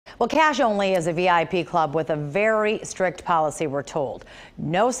Well, Cash Only is a VIP club with a very strict policy, we're told.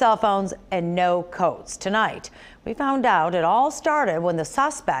 No cell phones and no coats. Tonight, we found out it all started when the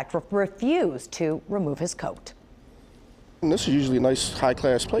suspect refused to remove his coat. And this is usually a nice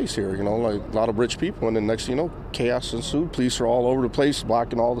high-class place here, you know, like a lot of rich people, and then next thing you know, chaos ensued. Police are all over the place,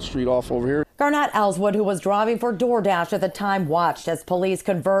 blocking all the street off over here. Garnett Ellswood, who was driving for DoorDash at the time, watched as police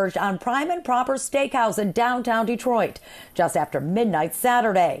converged on Prime and Proper Steakhouse in downtown Detroit just after midnight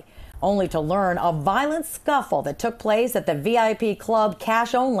Saturday, only to learn a violent scuffle that took place at the VIP club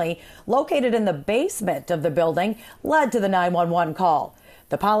Cash Only, located in the basement of the building, led to the 911 call.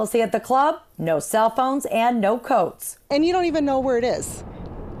 The policy at the club: no cell phones and no coats. And you don't even know where it is.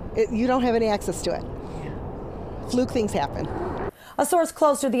 You don't have any access to it. Fluke things happen. A source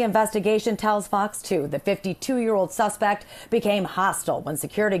close to the investigation tells Fox 2 the 52-year-old suspect became hostile when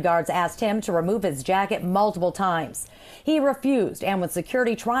security guards asked him to remove his jacket multiple times. He refused, and when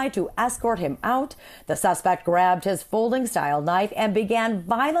security tried to escort him out, the suspect grabbed his folding-style knife and began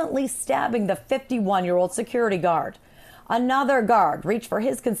violently stabbing the 51-year-old security guard. Another guard reached for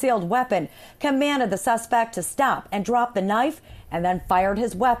his concealed weapon, commanded the suspect to stop and drop the knife, and then fired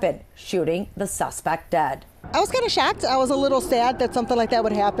his weapon, shooting the suspect dead. I was kind of shocked. I was a little sad that something like that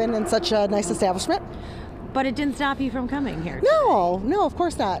would happen in such a nice establishment. But it didn't stop you from coming here? No, of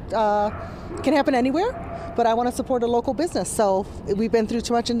course not. It can happen anywhere, but I want to support a local business. So we've been through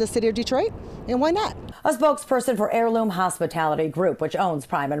too much in the city of Detroit, and why not? A spokesperson for Heirloom Hospitality Group, which owns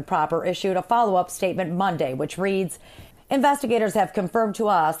Prime and Proper, issued a follow-up statement Monday, which reads, "Investigators have confirmed to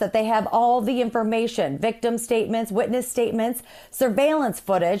us that they have all the information, victim statements, witness statements, surveillance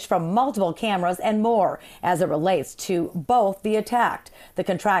footage from multiple cameras, and more as it relates to both the attacked, the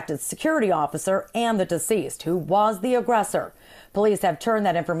contracted security officer, and the deceased, who was the aggressor. Police have turned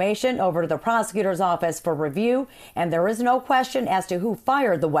that information over to the prosecutor's office for review, and there is no question as to who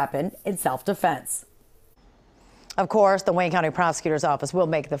fired the weapon in self-defense." Of course, the Wayne County Prosecutor's Office will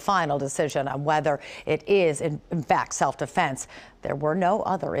make the final decision on whether it is, in fact, self-defense. There were no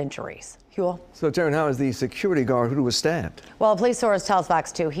other injuries. Huel? So, Taryn, how is the security guard who was stabbed? Well, a police source tells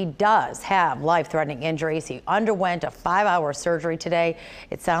Fox 2 he does have life-threatening injuries. He underwent a 5-hour surgery today.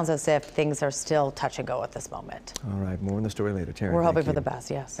 It sounds as if things are still touch and go at this moment. All right, more on the story later, Taryn. We're hoping for the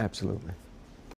best, yes. Absolutely.